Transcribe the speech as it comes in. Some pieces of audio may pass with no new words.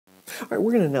All right,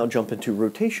 we're going to now jump into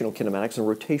rotational kinematics and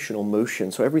rotational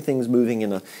motion. So everything's moving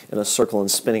in a circle and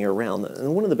spinning around.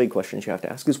 And one of the big questions you have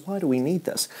to ask is, why do we need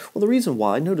this? Well, the reason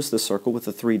why, notice this circle with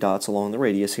the 3 dots along the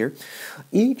radius here.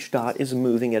 Each dot is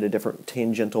moving at a different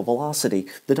tangential velocity.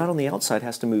 The dot on the outside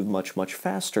has to move much, much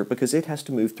faster because it has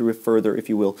to move through a further, if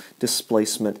you will,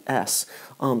 displacement s.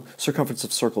 Circumference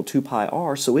of circle 2 pi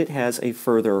r, so it has a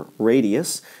further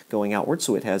radius going outward,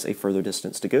 so it has a further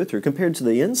distance to go through compared to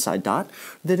the inside dot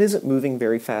that isn't moving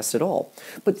very fast at all.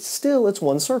 But still, it's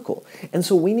one circle. And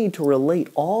so we need to relate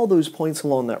all those points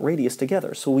along that radius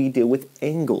together. So we deal with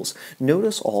angles.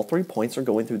 Notice all 3 points are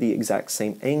going through the exact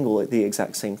same angle at the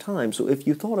exact same time. So if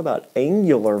you thought about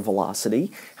angular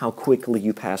velocity, how quickly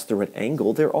you pass through an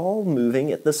angle, they're all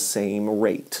moving at the same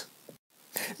rate.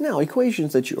 Now,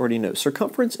 equations that you already know.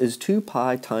 Circumference is 2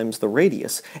 pi times the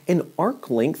radius. And arc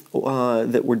length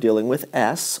that we're dealing with,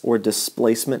 s, or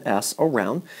displacement s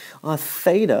around,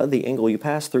 theta, the angle you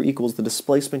pass through, equals the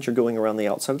displacement you're going around the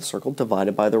outside of the circle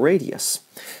divided by the radius.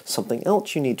 Something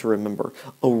else you need to remember.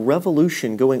 A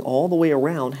revolution going all the way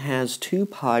around has 2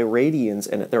 pi radians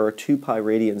in it. There are 2 pi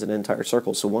radians in an entire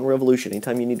circle. So one revolution,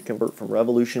 anytime you need to convert from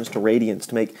revolutions to radians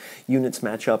to make units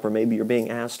match up, or maybe you're being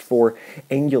asked for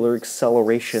angular acceleration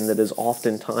that is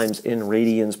oftentimes in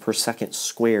radians per second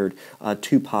squared,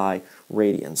 2 pi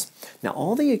radians. Now,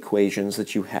 all the equations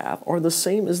that you have are the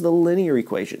same as the linear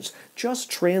equations, just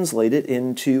translate it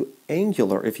into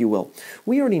angular, if you will.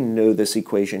 We already know this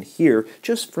equation here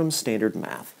just from standard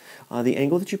math. The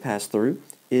angle that you pass through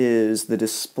is the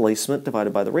displacement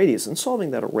divided by the radius, and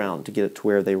solving that around to get it to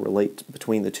where they relate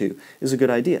between the two is a good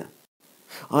idea.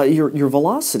 Your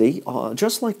velocity,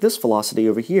 just like this velocity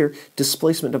over here,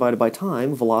 displacement divided by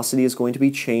time, velocity is going to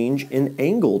be change in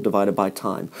angle divided by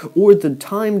time, or the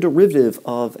time derivative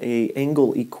of an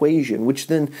angle equation, which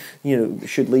then,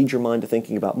 should lead your mind to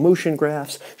thinking about motion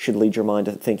graphs, should lead your mind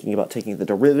to thinking about taking the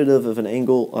derivative of an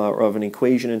angle or of an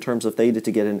equation in terms of theta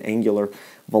to get an angular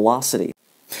velocity.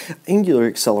 Angular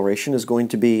acceleration is going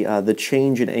to be the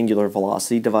change in angular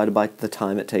velocity divided by the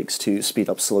time it takes to speed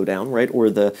up, slow down, right? Or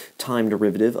the time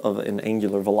derivative of an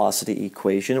angular velocity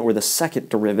equation, or the second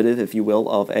derivative, if you will,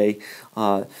 of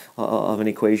an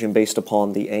equation based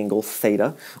upon the angle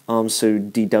theta. So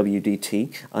dw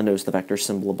dt, notice the vector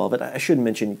symbol above it. I should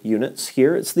mention units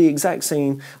here. It's the exact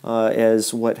same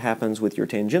as what happens with your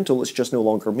tangential. It's just no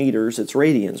longer meters, it's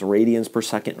radians. Radians per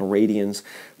second and radians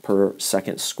per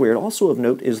second squared. Also of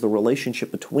note is the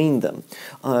relationship between them.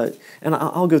 And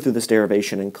I'll go through this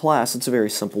derivation in class. It's a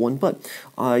very simple one, but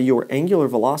your angular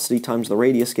velocity times the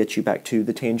radius gets you back to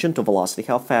the tangential velocity,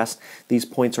 how fast these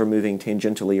points are moving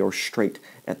tangentially or straight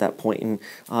at that point.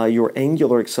 And your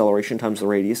angular acceleration times the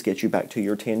radius gets you back to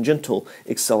your tangential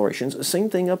accelerations. Same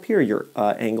thing up here. Your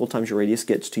angle times your radius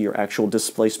gets to your actual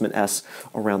displacement s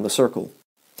around the circle.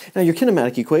 Now, your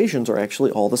kinematic equations are actually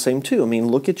all the same too. I mean,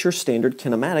 look at your standard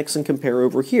kinematics and compare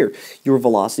over here. Your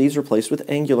velocity is replaced with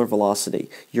angular velocity,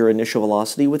 your initial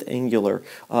velocity with angular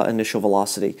initial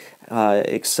velocity,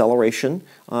 acceleration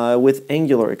with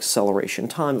angular acceleration.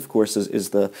 Time, of course, is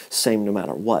the same no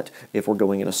matter what. If we're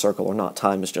going in a circle or not,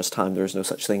 time is just time. There's no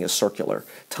such thing as circular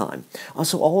time.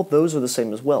 So all of those are the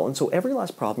same as well. And so every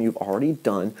last problem you've already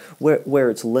done where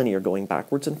it's linear, going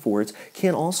backwards and forwards,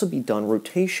 can also be done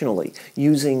rotationally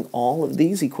using all of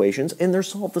these equations, and they're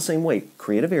solved the same way.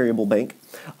 Create a variable bank,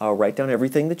 write down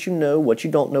everything that you know, what you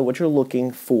don't know, what you're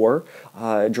looking for,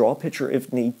 draw a picture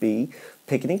if need be,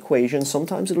 pick an equation.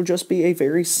 Sometimes it'll just be a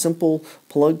very simple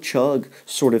plug-chug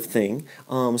sort of thing.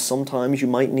 Sometimes you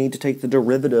might need to take the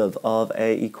derivative of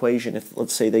an equation. If,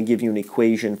 let's say, they give you an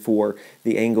equation for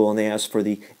the angle and they ask for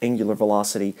the angular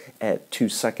velocity at 2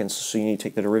 seconds, so you need to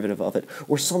take the derivative of it.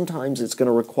 Or sometimes it's going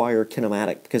to require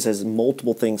kinematic because it has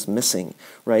multiple things missing,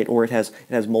 right? Or it has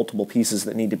multiple pieces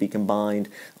that need to be combined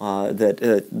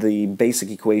that the basic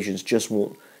equations just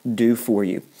won't do for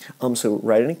you. So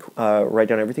write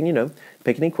down everything you know,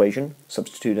 pick an equation,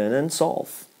 substitute in, and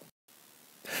solve.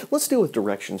 Let's deal with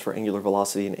directions for angular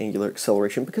velocity and angular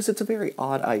acceleration because it's a very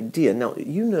odd idea. Now,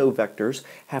 you know vectors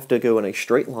have to go in a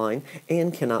straight line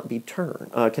and cannot be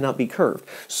curved.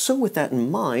 So with that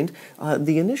in mind,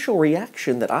 the initial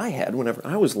reaction that I had whenever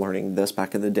I was learning this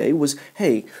back in the day was,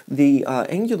 hey, the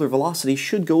angular velocity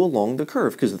should go along the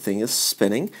curve because the thing is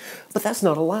spinning, but that's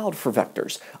not allowed for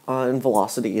vectors. And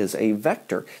velocity is a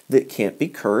vector that can't be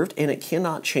curved and it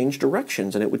cannot change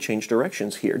directions, and it would change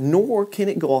directions here, nor can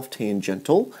it go off tangential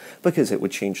tangential, because it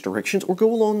would change directions, or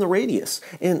go along the radius.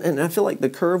 And I feel like the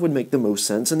curve would make the most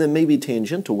sense, and then maybe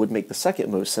tangential would make the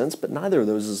second most sense, but neither of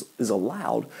those is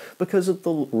allowed because of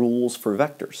the rules for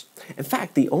vectors. In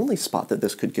fact, the only spot that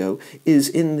this could go is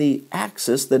in the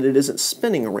axis that it isn't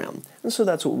spinning around. And so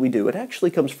that's what we do. It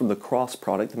actually comes from the cross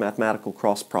product, the mathematical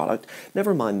cross product.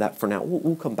 Never mind that for now.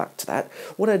 We'll come back to that.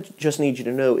 What I just need you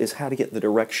to know is how to get the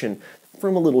direction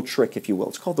from a little trick, if you will.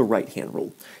 It's called the right-hand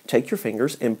rule. Take your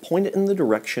fingers and point it in the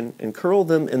direction and curl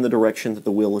them in the direction that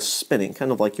the wheel is spinning,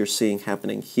 kind of like you're seeing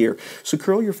happening here. So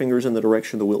curl your fingers in the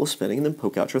direction the wheel is spinning and then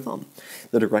poke out your thumb.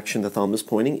 The direction the thumb is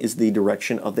pointing is the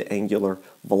direction of the angular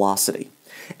velocity.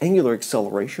 Angular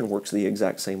acceleration works the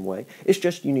exact same way. It's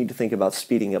just you need to think about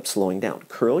speeding up, slowing down.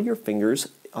 Curl your fingers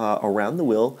around the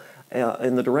wheel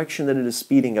in the direction that it is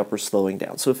speeding up or slowing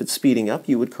down. So if it's speeding up,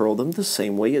 you would curl them the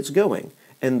same way it's going,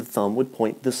 and the thumb would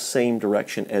point the same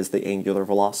direction as the angular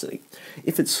velocity.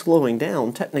 If it's slowing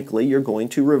down, technically you're going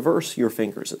to reverse your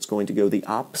fingers. It's going to go the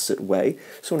opposite way.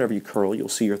 So whenever you curl, you'll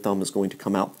see your thumb is going to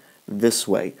come out this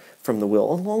way from the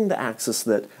wheel along the axis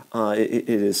that it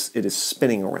is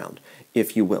spinning around,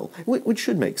 if you will. Which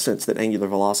should make sense that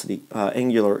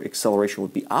angular acceleration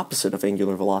would be opposite of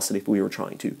angular velocity if we were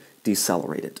trying to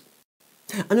decelerate it.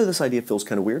 I know this idea feels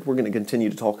kind of weird. We're going to continue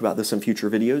to talk about this in future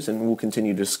videos, and we'll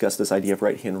continue to discuss this idea of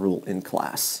right-hand rule in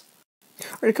class.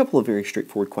 All right, a couple of very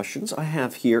straightforward questions. I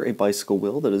have here a bicycle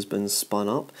wheel that has been spun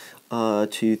up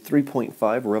to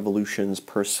 3.5 revolutions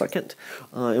per second,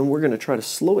 and we're going to try to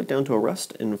slow it down to a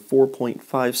rest in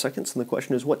 4.5 seconds, and the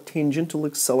question is, what tangential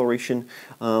acceleration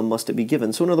must it be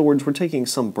given? So in other words, we're taking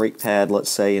some brake pad, let's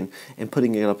say, and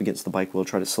putting it up against the bike wheel to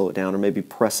try to slow it down, or maybe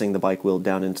pressing the bike wheel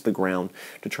down into the ground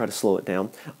to try to slow it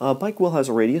down. Bike wheel has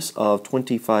a radius of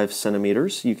 25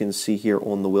 centimeters, you can see here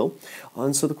on the wheel,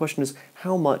 and so the question is,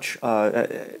 what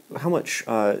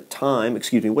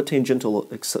tangential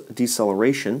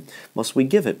deceleration must we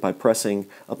give it by pressing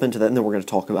up into that? And then we're going to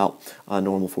talk about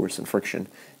normal force and friction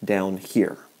down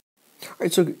here. All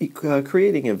right, so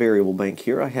creating a variable bank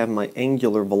here, I have my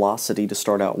angular velocity to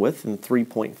start out with in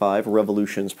 3.5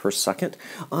 revolutions per second.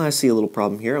 I see a little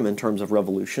problem here. I'm in terms of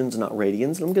revolutions, not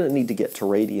radians, and I'm going to need to get to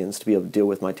radians to be able to deal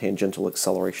with my tangential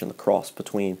acceleration, the cross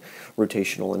between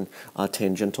rotational and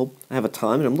tangential. I have a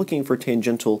time, and I'm looking for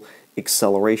tangential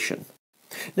acceleration.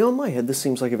 Now in my head, this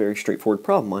seems like a very straightforward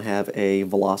problem. I have a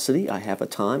velocity, I have a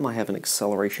time, I have an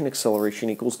acceleration. Acceleration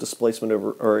equals displacement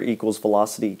over, or equals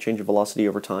velocity, change of velocity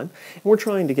over time. And we're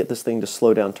trying to get this thing to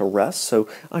slow down to rest, so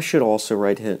I should also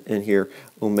write in here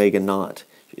omega naught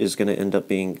is going to end up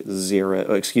being 0.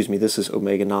 Oh, excuse me, this is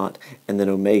omega naught, and then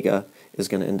omega is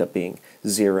going to end up being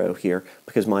 0 here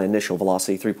because my initial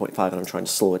velocity 3.5 and I'm trying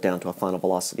to slow it down to a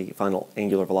final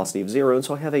angular velocity of 0, and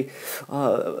so I have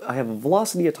a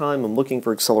velocity at time. I'm looking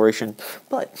for acceleration,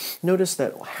 but notice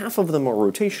that half of them are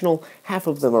rotational, half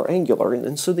of them are angular,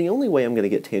 and so the only way I'm going to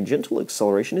get tangential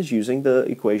acceleration is using the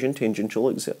equation tangential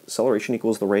acceleration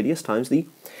equals the radius times the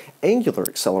angular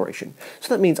acceleration.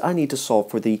 So that means I need to solve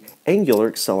for the angular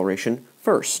acceleration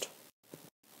first.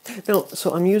 Now,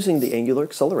 so I'm using the angular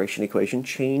acceleration equation,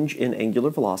 change in angular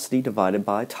velocity divided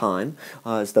by time,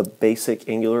 as the basic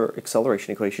angular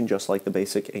acceleration equation, just like the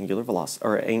basic angular velocity,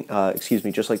 or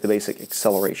just like the basic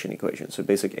acceleration equation. So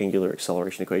basic angular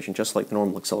acceleration equation, just like the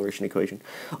normal acceleration equation.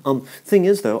 Thing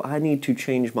is, though, I need to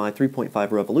change my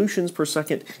 3.5 revolutions per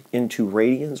second into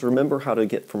radians. Remember how to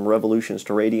get from revolutions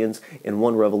to radians. In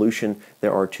one revolution,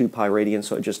 there are 2 pi radians,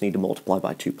 so I just need to multiply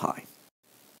by 2 pi.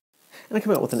 And I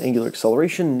come out with an angular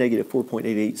acceleration, negative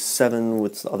 4.887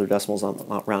 with the other decimals. I'm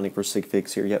not rounding for sig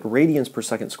figs here yet. Radians per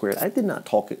second squared. I did not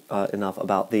talk enough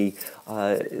about the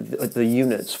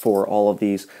units for all of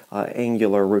these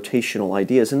angular rotational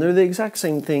ideas, and they're the exact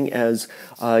same thing as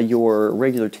your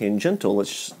regular tangential.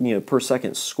 It's per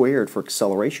second squared for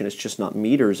acceleration. It's just not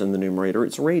meters in the numerator,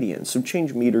 it's radians. So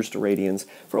change meters to radians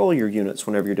for all your units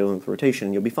whenever you're dealing with rotation,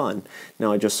 and you'll be fine.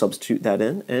 Now I just substitute that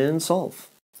in and solve.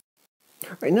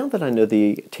 Right, now that I know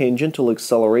the tangential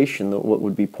acceleration, what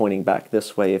would be pointing back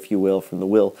this way, if you will, from the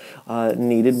wheel,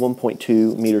 needed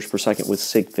 1.2 meters per second with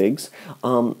sig figs.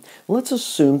 Let's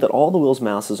assume that all the wheel's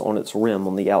mass is on its rim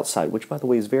on the outside, which, by the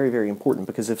way, is very, very important,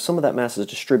 because if some of that mass is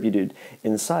distributed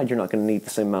inside, you're not going to need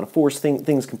the same amount of force.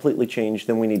 Things completely change,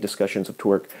 then we need discussions of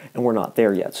torque, and we're not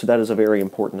there yet. So that is a very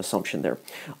important assumption there.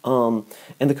 And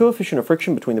the coefficient of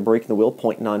friction between the brake and the wheel,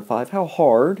 0.95. How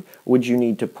hard would you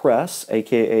need to press,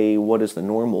 aka what is the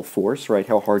normal force, right?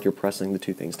 How hard you're pressing the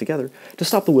two things together, to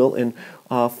stop the wheel in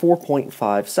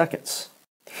 4.5 seconds.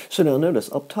 So now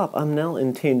notice, up top, I'm now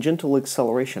in tangential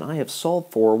acceleration. I have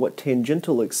solved for what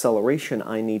tangential acceleration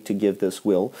I need to give this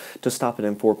wheel to stop it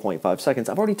in 4.5 seconds.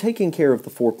 I've already taken care of the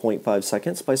 4.5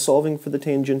 seconds by solving for the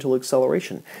tangential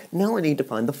acceleration. Now I need to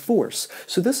find the force.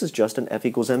 So this is just an F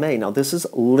equals ma. Now this is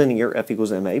linear F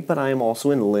equals ma, but I am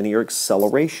also in linear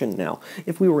acceleration now.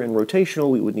 If we were in rotational,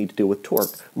 we would need to deal with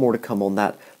torque. More to come on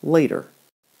that later.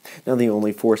 Now the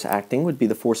only force acting would be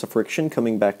the force of friction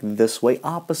coming back this way,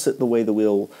 opposite the way the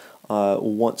wheel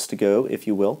wants to go, if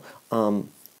you will.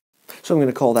 So I'm going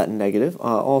to call that negative.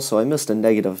 Also, I missed a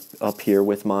negative up here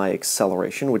with my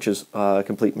acceleration, which is a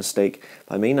complete mistake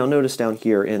by me. Now notice down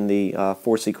here in the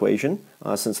force equation,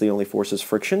 since the only force is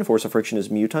friction, force of friction is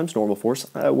mu times normal force,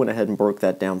 I went ahead and broke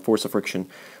that down. Force of friction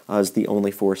is the only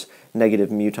force,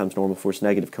 negative mu times normal force,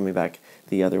 negative coming back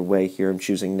the other way. Here I'm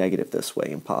choosing negative this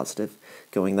way and positive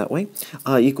going that way,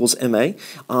 equals ma.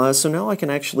 So now I can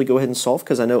actually go ahead and solve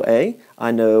because I know a,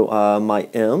 I know my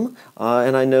m,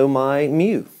 and I know my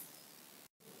mu.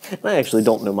 And I actually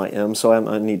don't know my m, so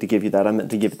I need to give you that. I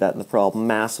meant to give you that in the problem.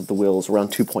 Mass of the wheel is around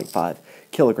 2.5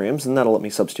 kilograms, and that'll let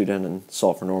me substitute in and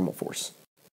solve for normal force.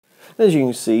 As you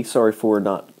can see, sorry for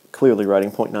not clearly writing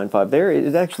 0.95 there,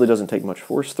 it actually doesn't take much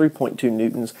force, 3.2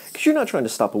 newtons, because you're not trying to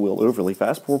stop a wheel overly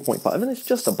fast, 4.5, and it's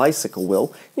just a bicycle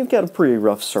wheel. You've got a pretty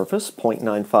rough surface,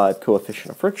 0.95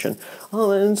 coefficient of friction,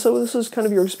 and so this is kind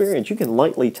of your experience. You can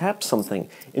lightly tap something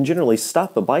and generally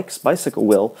stop a bicycle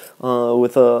wheel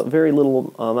with a very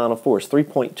little amount of force,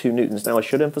 3.2 newtons. Now I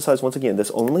should emphasize once again,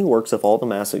 this only works if all the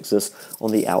mass exists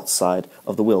on the outside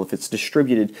of the wheel. If it's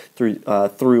distributed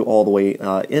through all the way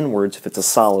inwards, if it's a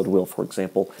solid wheel, for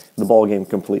example, the ball game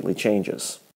completely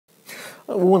changes.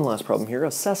 One last problem here.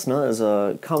 A Cessna is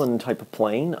a common type of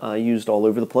plane used all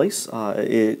over the place.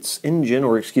 Its engine,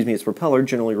 or excuse me, its propeller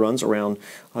generally runs around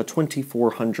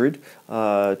 2,400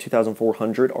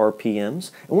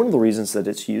 RPMs. And one of the reasons that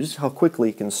it's used is how quickly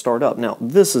it can start up. Now,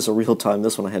 this is a real time.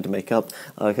 This one I had to make up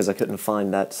because I couldn't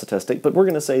find that statistic. But we're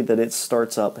going to say that it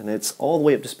starts up and it's all the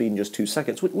way up to speed in just 2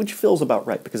 seconds, which feels about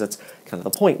right because that's kind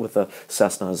of the point with the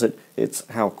Cessna, is it's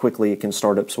how quickly it can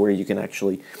start up so where you can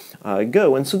actually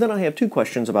go. And so then I have two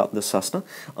questions about the Cessna.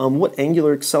 What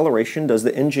angular acceleration does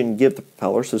the engine give the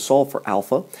propeller, so solve for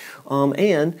alpha,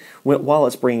 and while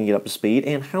it's bringing it up to speed,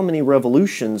 and how many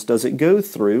revolutions does it go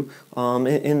through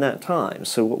in that time?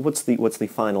 So what's the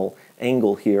final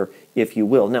angle here, if you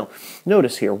will? Now,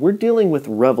 notice here, we're dealing with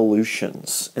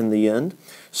revolutions in the end.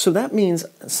 So that means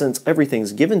since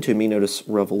everything's given to me, notice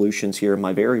revolutions here in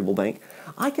my variable bank,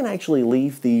 I can actually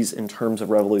leave these in terms of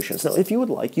revolutions. Now, if you would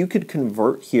like, you could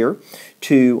convert here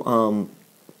to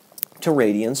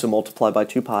radians, so multiply by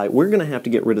 2 pi. We're going to have to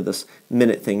get rid of this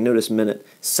minute thing. Notice minute,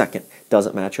 second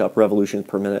doesn't match up. Revolutions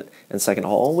per minute and second.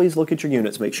 Always look at your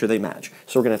units, make sure they match.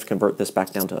 So we're going to have to convert this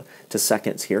back down to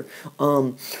seconds here.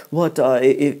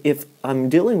 If I'm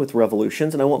dealing with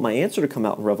revolutions and I want my answer to come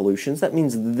out in revolutions, that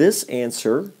means this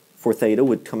answer for theta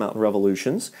would come out in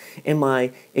revolutions, and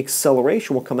my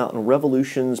acceleration will come out in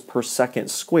revolutions per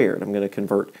second squared. I'm going to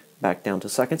convert back down to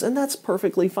seconds, and that's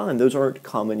perfectly fine. Those aren't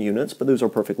common units, but those are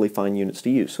perfectly fine units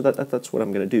to use. So that's what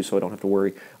I'm going to do, so I don't have to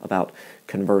worry about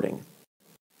converting.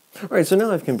 All right, so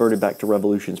now I've converted back to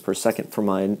revolutions per second for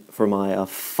my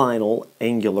final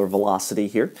angular velocity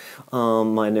here.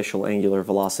 My initial angular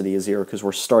velocity is 0 because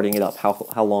we're starting it up.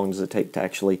 How long does it take to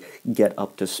actually get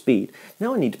up to speed?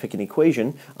 Now I need to pick an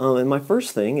equation, and my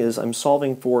first thing is I'm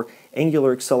solving for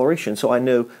angular acceleration. So I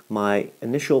know my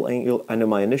initial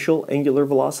angular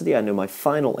velocity, I know my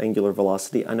final angular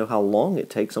velocity, I know how long it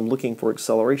takes. I'm looking for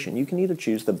acceleration. You can either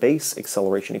choose the base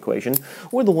acceleration equation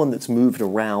or the one that's moved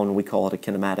around. We call it a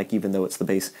kinematic, even though it's the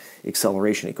base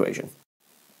acceleration equation.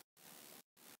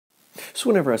 So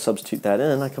whenever I substitute that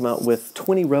in, I come out with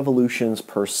 20 revolutions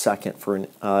per second for an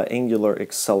angular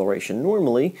acceleration.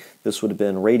 Normally, this would have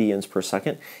been radians per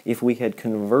second if we had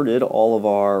converted all of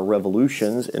our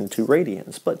revolutions into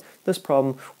radians. But this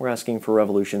problem, we're asking for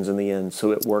revolutions in the end,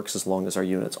 so it works as long as our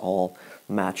units all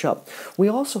match up. We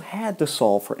also had to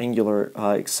solve for angular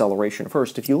acceleration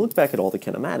first. If you look back at all the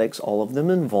kinematics, all of them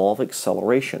involve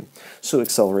acceleration. So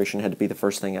acceleration had to be the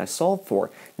first thing I solved for.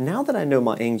 Now that I know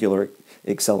my angular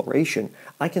acceleration,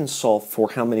 I can solve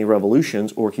for how many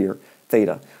revolutions, or here,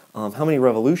 theta, how many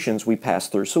revolutions we pass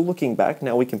through. So looking back,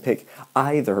 now we can pick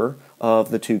either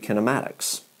of the two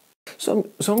kinematics. So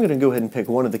I'm going to go ahead and pick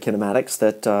one of the kinematics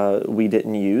that we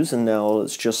didn't use, and now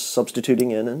it's just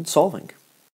substituting in and solving.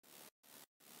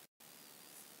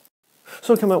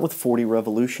 So come out with 40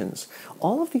 revolutions.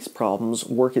 All of these problems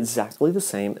work exactly the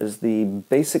same as the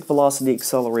basic velocity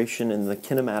acceleration and the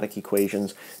kinematic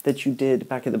equations that you did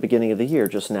back at the beginning of the year.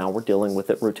 Just now we're dealing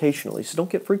with it rotationally, so don't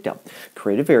get freaked out.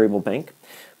 Create a variable bank,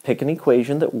 pick an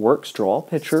equation that works, draw a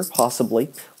picture,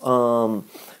 possibly,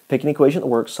 pick an equation that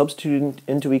works, substitute it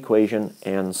into equation,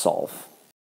 and solve.